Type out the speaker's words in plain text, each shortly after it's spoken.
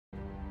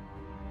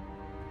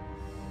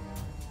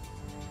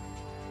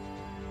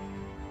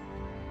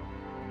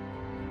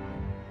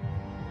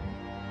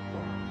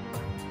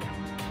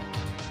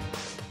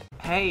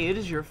Hey, it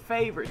is your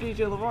favorite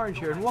DJ LaVarge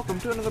here, and welcome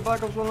to another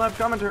Black Ops 1 live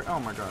commentary.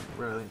 Oh my god,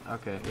 really?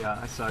 Okay, yeah,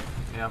 I suck.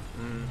 Yeah,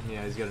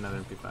 yeah, he's got another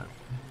MP5.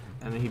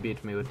 And then he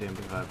beats me with the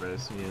MP5, right?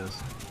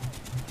 Yes.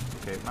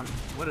 Okay,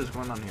 what is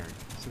going on here?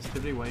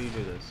 Sensitivity, why do you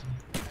do this?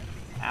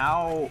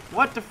 Ow!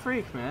 What the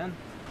freak, man?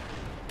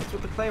 What's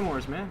with the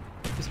claymores, man?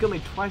 He's killed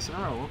me twice in a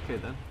row. Okay,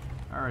 then.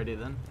 Alrighty,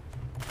 then.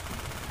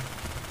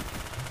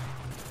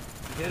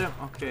 Hit him?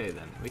 Okay,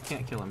 then. We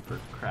can't kill him for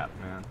crap,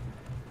 man.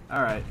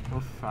 Alright,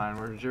 well, fine.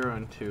 We're 0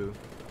 and 2.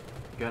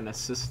 Got an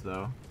assist,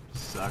 though.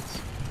 Sucks.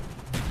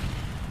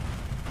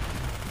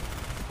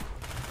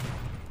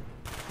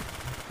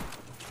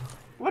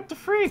 What the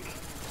freak?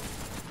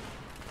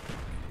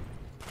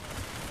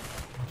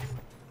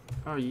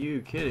 Are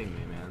you kidding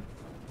me, man?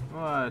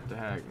 What the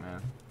heck,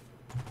 man?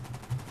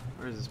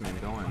 Where is this man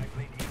going?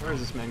 Where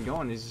is this man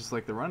going? He's just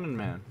like the running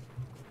man.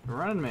 The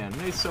running man.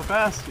 He's so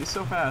fast. He's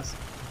so fast.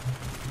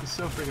 He's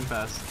so freaking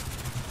fast.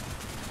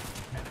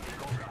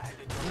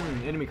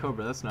 Enemy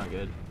Cobra. That's not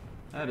good.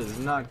 That is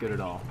not good at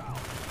all.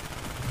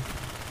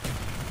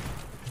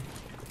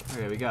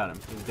 Okay, we got him.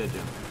 He's dead,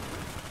 Jim.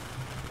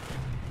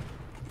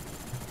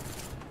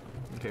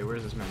 Okay,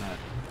 where's this man at?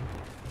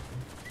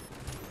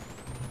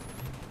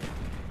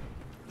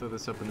 Throw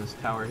this up in this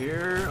tower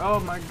here. Oh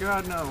my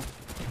god, no.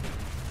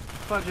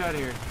 Fudge out of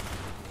here.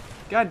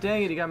 God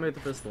dang it, he got me with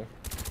the pistol.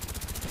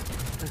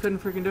 I couldn't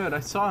freaking do it. I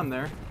saw him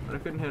there, but I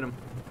couldn't hit him.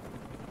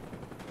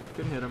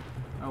 Couldn't hit him.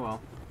 Oh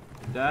well.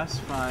 That's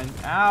fine.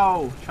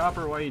 Ow!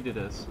 Chopper, why you did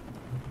this?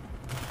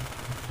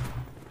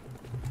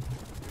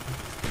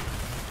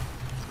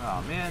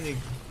 Oh man, he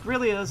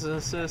really has an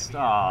assist.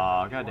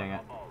 Aw, god dang it.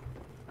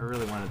 I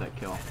really wanted that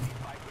kill.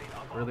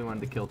 I really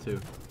wanted the kill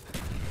too.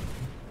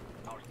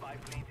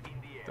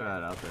 Throw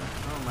that out there.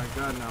 Oh my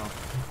god, no.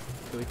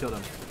 Okay, we killed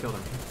him. We killed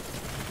him.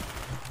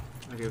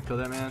 Okay, we killed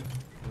that man.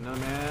 Another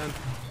man.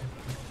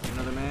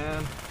 Another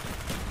man.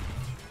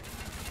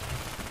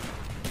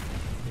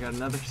 We got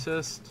another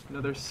assist.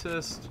 Another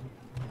assist.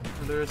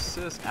 Another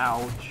assist.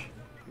 Ouch.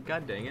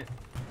 God dang it.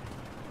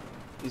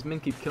 These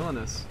men keep killing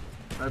us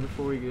right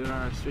before we get on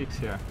our streaks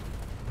here.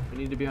 We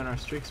need to be on our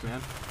streaks,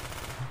 man.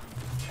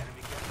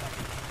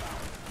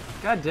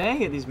 God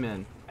dang it, these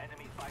men.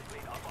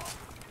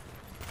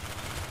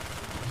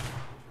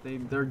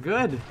 They're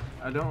good.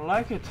 I don't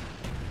like it.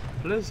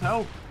 Please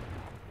help.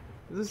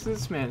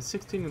 This man,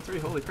 16 and 3.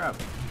 Holy crap.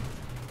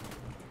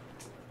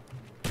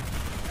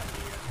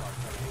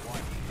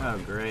 Oh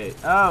great.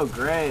 Oh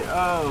great.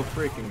 Oh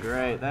freaking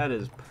great. That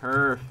is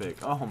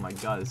perfect. Oh my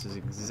god, this is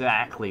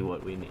exactly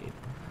what we need.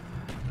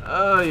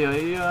 Oh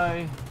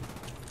yeah.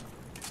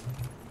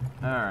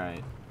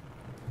 Alright.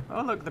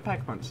 Oh look, the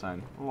pack punch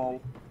sign.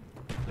 Lol.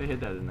 They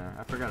hid that in there.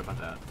 I forgot about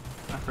that.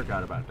 I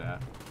forgot about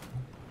that.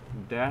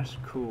 That's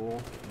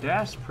cool.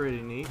 That's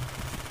pretty neat.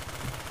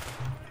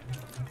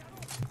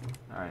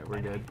 Alright, we're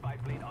good.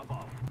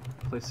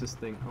 Place this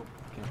thing. Oh,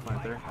 can't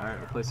plant it there. Alright,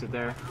 we'll place it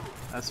there.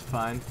 That's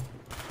fine.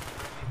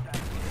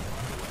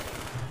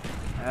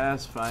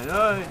 That's fine.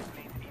 Oh,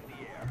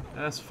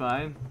 that's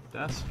fine.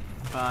 That's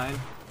fine.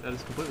 That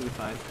is completely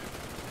fine.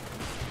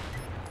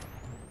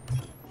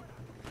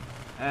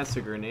 That's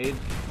a grenade.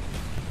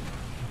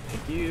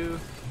 Thank you.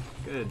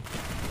 Good.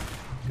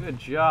 Good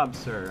job,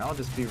 sir. I'll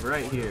just be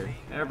right here.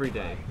 Every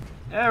day.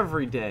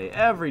 Every day.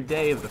 Every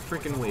day of the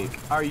freaking week.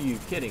 Are you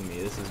kidding me?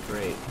 This is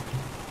great.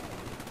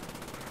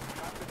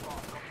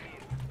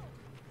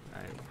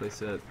 Alright,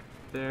 place it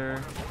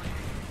there.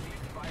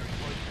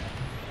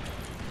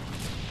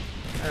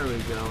 There we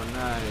go.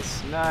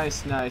 Nice.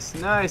 Nice, nice,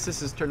 nice. This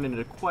has turned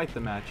into quite the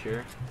match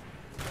here.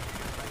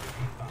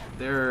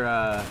 Their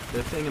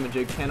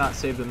thingamajig cannot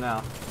save them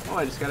now. Oh,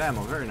 I just got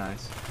ammo. Very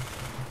nice.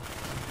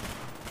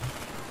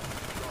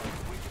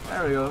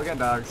 There we go, we got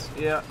dogs.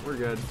 Yeah, we're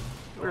good.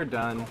 We're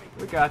done.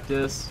 We got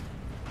this.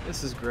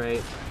 This is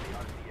great.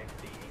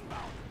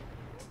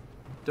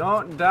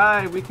 Don't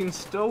die, we can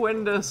still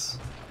win this.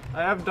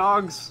 I have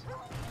dogs.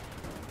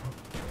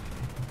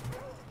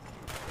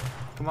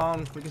 Come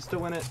on, we can still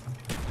win it.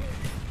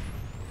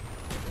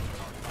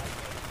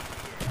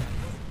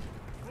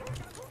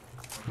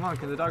 Come on,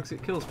 can the dogs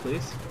get kills,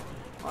 please?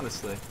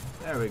 Honestly.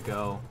 There we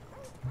go.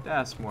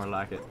 That's more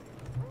like it.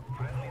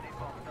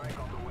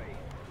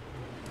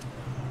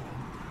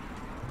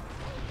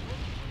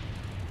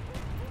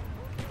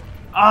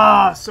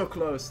 Ah, so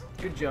close.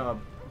 Good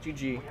job.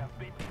 GG.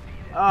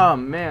 Oh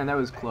man, that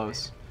was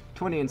close.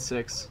 20 and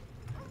 6.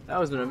 That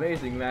was an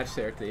amazing match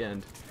there at the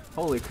end.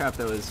 Holy crap,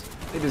 that was...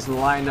 They just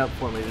lined up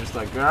for me, just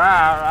like,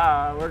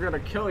 we're gonna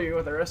kill you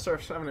with our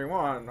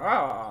SR-71.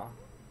 Ah,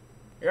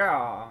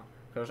 yeah,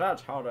 because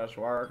that's how this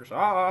works.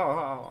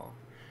 Ah.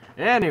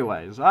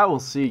 Anyways, I will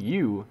see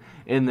you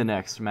in the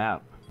next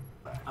map.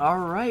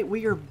 Alright,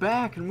 we are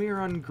back, and we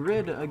are on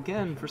grid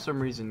again for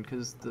some reason,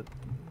 because the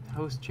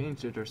host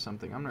changed it or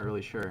something. I'm not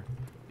really sure.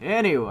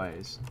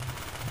 Anyways.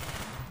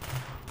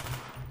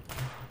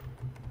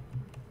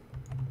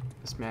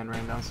 This man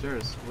ran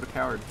downstairs. What a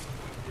coward.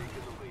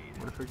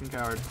 What a freaking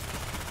coward.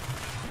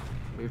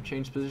 We've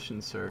changed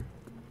positions, sir.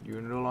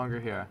 You're no longer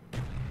here.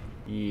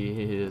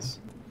 Yes.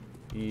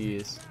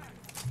 Yes.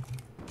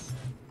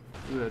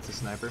 Ooh, that's a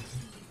sniper.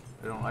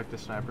 I don't like the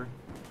sniper.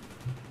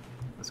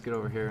 Let's get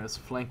over here. Let's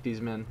flank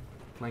these men.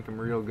 Flank them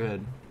real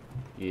good.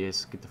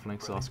 Yes, get the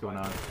flank sauce going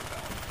on.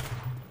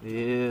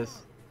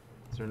 Yes.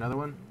 Is there another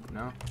one?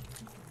 No?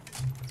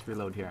 Let's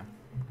reload here.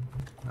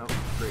 Oh,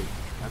 free.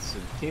 That's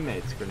a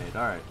teammate's grenade.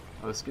 Alright.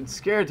 I was getting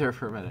scared there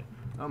for a minute.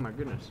 Oh my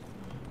goodness.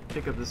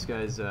 Pick up this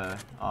guy's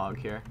AUG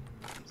here.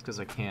 Just because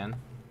I can.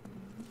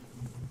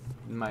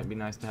 It might be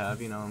nice to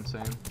have, you know what I'm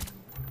saying?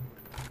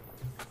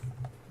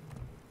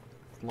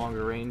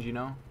 Longer range, you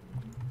know?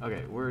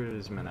 Okay, where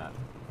is men at?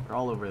 They're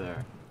all over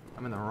there.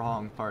 I'm in the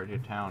wrong part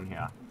of town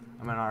here.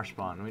 I'm in our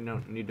spawn. We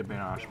don't need to be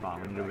in our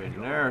spawn. We need to be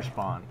in their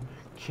spawn.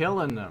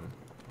 Killing them.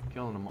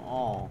 Killing them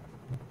all.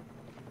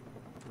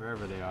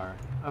 Wherever they are.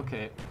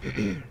 Okay.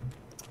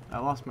 I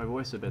lost my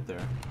voice a bit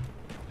there.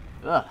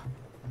 Ugh.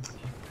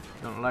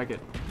 Don't like it.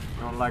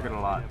 Don't like it a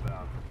lot.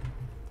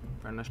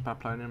 Friendly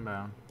pipeline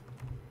inbound.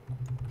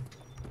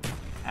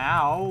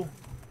 Ow!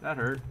 That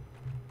hurt.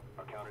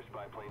 Our counter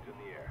spy planes in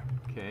the air.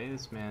 Okay,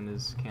 this man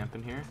is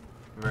camping here.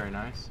 Very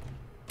nice.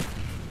 We'll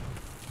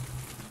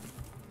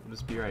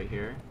just be right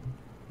here.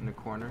 In the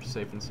corner,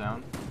 safe and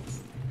sound.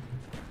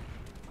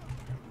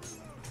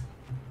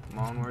 Come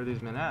on, where are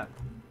these men at?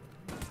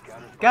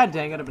 God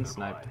dang it, I've been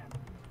sniped.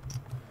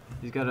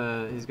 He's got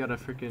a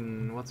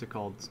freaking, what's it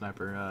called,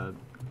 sniper?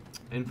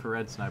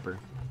 Infrared sniper.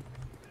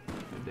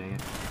 God dang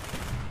it.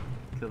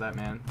 Kill that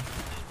man.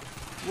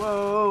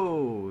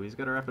 Whoa! He's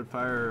got a rapid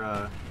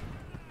fire,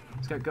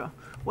 he's got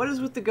what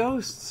is with the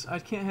ghosts? I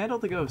can't handle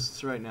the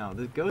ghosts right now.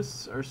 The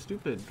ghosts are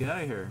stupid. Get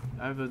out of here.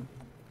 I have a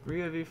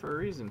re-IV for a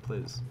reason,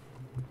 please.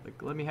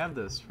 Like, let me have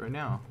this right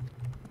now.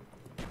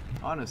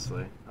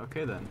 Honestly.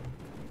 Okay then.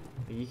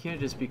 You can't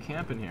just be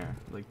camping here.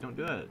 Like, don't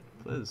do it.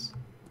 Please.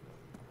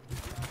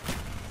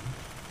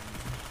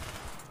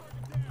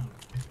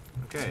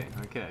 Okay,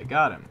 okay, I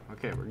got him.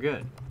 Okay, we're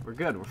good. We're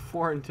good. We're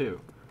 4 and 2.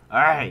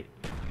 Alright.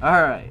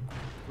 Alright.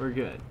 We're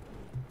good.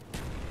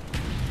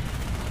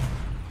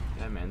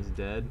 That man's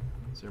dead.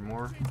 Is there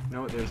more?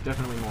 No, there's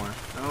definitely more.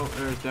 Oh,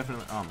 there's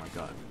definitely... Oh my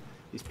god.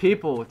 These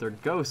people with their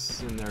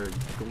ghosts and their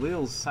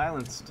glials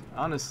silenced,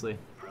 honestly,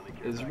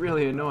 is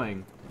really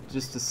annoying.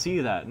 Just to see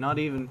that. Not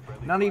even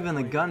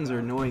the guns are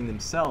annoying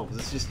themselves.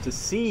 It's just to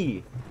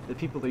see that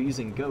people are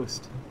using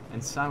ghost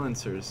and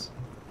silencers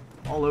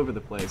all over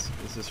the place.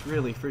 It's just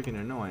really freaking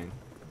annoying.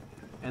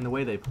 And the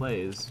way they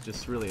play is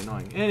just really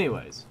annoying.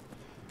 Anyways,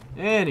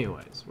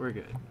 we're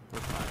good. We're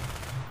fine.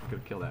 We're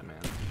gonna kill that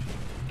man.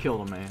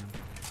 Killed a man.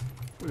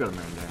 We got a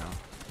man down.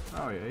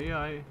 Oh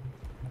yeah.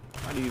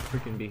 Why do you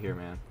freaking be here,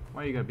 man?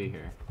 Why you gotta be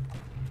here?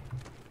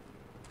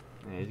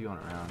 Yeah, he's going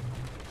around.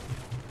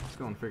 He's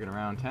going freaking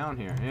around town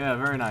here. Yeah,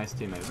 very nice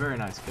teammate. Very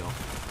nice kill.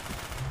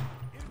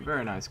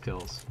 Very nice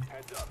kills.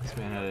 This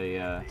man had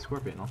a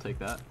scorpion. I'll take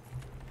that.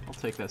 I'll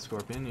take that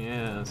scorpion.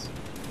 Yes.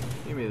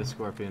 Give me the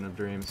scorpion of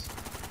dreams.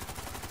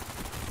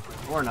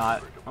 Or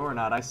not. Or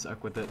not. I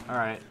suck with it.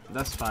 Alright.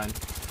 That's fine.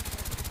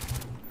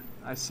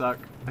 I suck.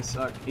 I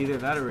suck. Either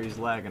that or he's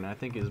lagging. I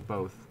think it's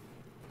both.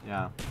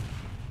 Yeah.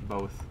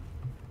 Both.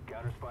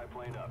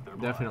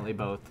 Definitely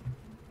both.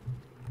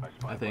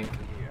 I think.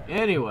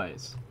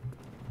 Anyways.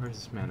 Where's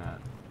this man at?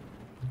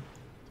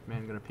 Is this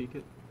man gonna peek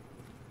it?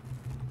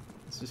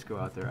 Let's just go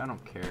out there. I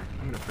don't care.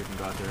 I'm gonna freaking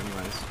go out there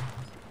anyways.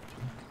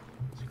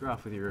 Screw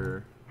off with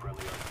your...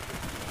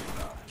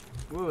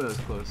 Whoa, that was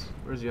close.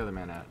 Where's the other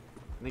man at?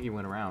 I think he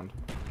went around.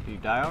 Did he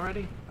die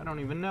already? I don't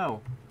even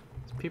know.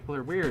 These people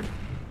are weird.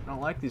 I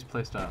don't like these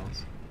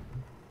playstyles.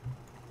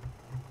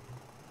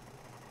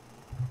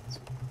 These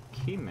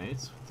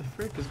teammates? What the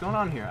frick is going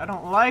on here? I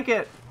don't like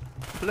it!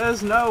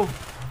 Please, no!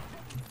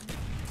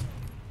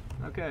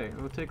 Okay,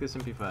 we'll take this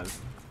MP5.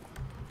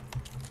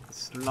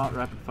 It's not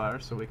rapid fire,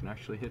 so we can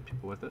actually hit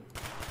people with it.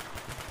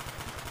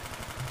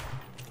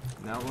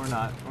 No, we're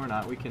not. We're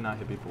not. We cannot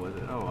hit people with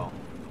it. Oh well.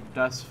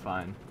 That's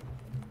fine.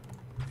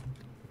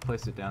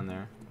 Place it down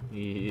there.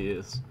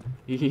 Yes.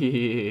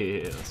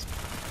 Yes.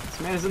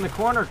 This man is in the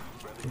corner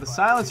with a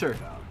silencer.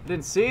 I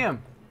didn't see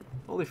him.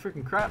 Holy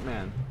freaking crap,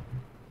 man.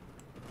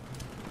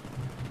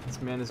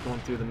 This man is going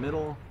through the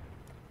middle.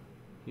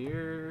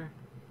 Here.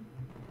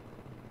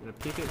 Gonna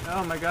peek it.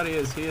 Oh my god, he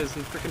is. He is. He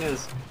freaking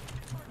is.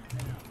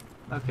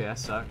 Okay, I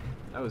suck.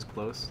 That was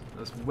close. That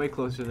was way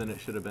closer than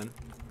it should have been.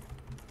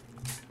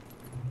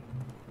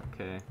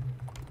 Okay.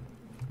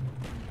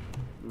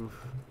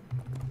 Oof.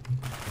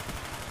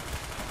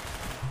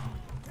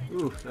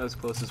 Oof, that was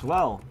close as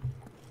well.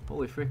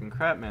 Holy freaking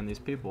crap, man, these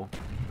people.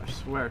 I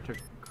swear to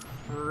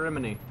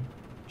criminy.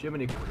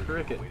 Jiminy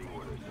Cricket.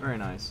 Very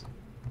nice.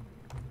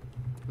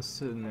 Let's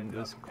send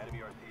this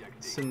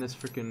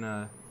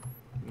freaking,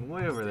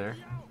 way over there.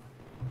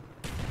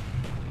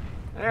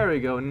 There we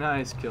go,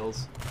 nice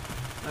kills.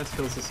 Nice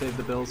kills to save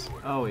the bills.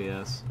 Oh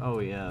yes, oh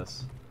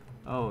yes,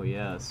 oh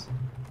yes.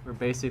 We're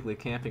basically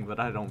camping, but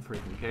I don't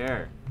freaking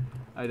care.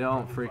 I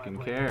don't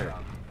freaking care.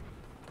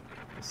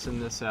 Let's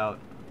send this out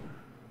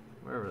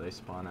wherever they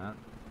spawn at.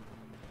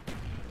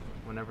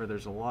 Whenever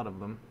there's a lot of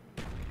them,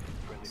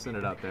 send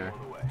it out there.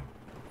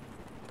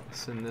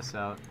 Send this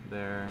out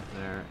there,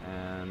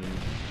 and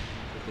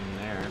freaking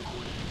there.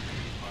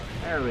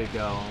 There we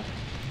go.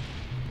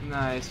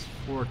 Nice,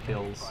 4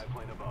 kills. Spy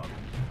plane above.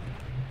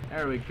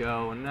 There we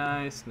go.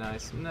 Nice,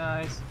 nice,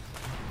 nice.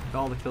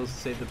 All the kills to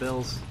save the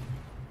bills.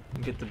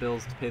 And get the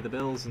bills to pay the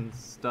bills and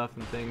stuff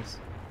and things.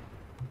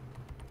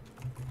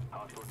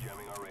 Hostile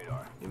jamming our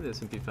radar. Give me this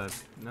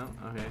MP5. No?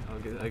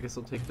 Okay, I guess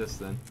I'll take this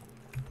then.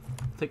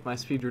 Take my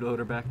speed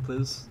reloader back,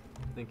 please.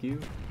 Thank you.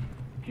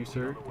 Thank you,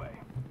 sir. On the way.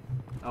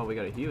 Oh, we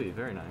got a Huey.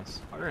 Very nice.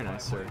 Very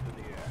nice, sir. Planes in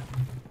the air.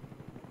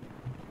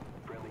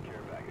 Friendly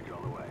care package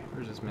on the way.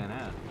 Where's this man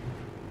at?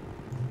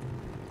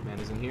 This man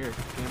is in here,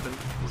 camping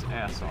his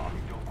ass off.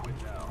 Don't quit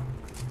now.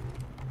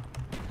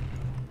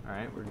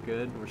 Alright, we're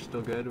good. We're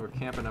still good. We're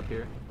camping up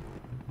here.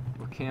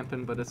 We're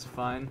camping, but it's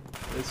fine.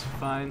 It's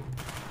fine.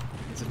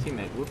 It's a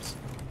teammate. Whoops.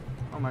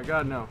 Oh my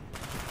god, no.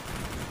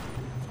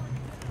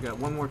 We got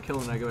one more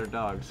kill and I go to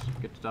dogs.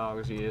 Get the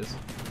dogs, he is.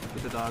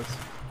 Get the dogs.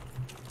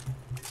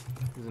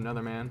 There's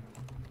another man.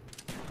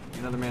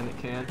 Another man that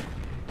can.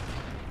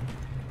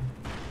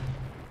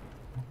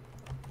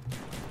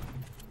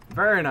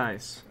 Very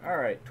nice.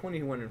 Alright,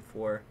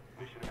 21-4.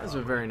 That was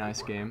a very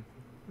nice game.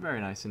 Very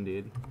nice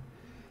indeed.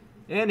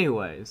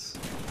 Anyways,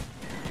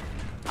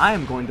 I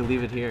am going to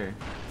leave it here.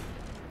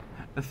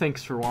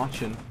 Thanks for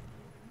watching.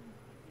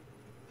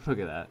 Look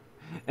at that.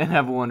 And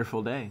have a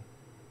wonderful day.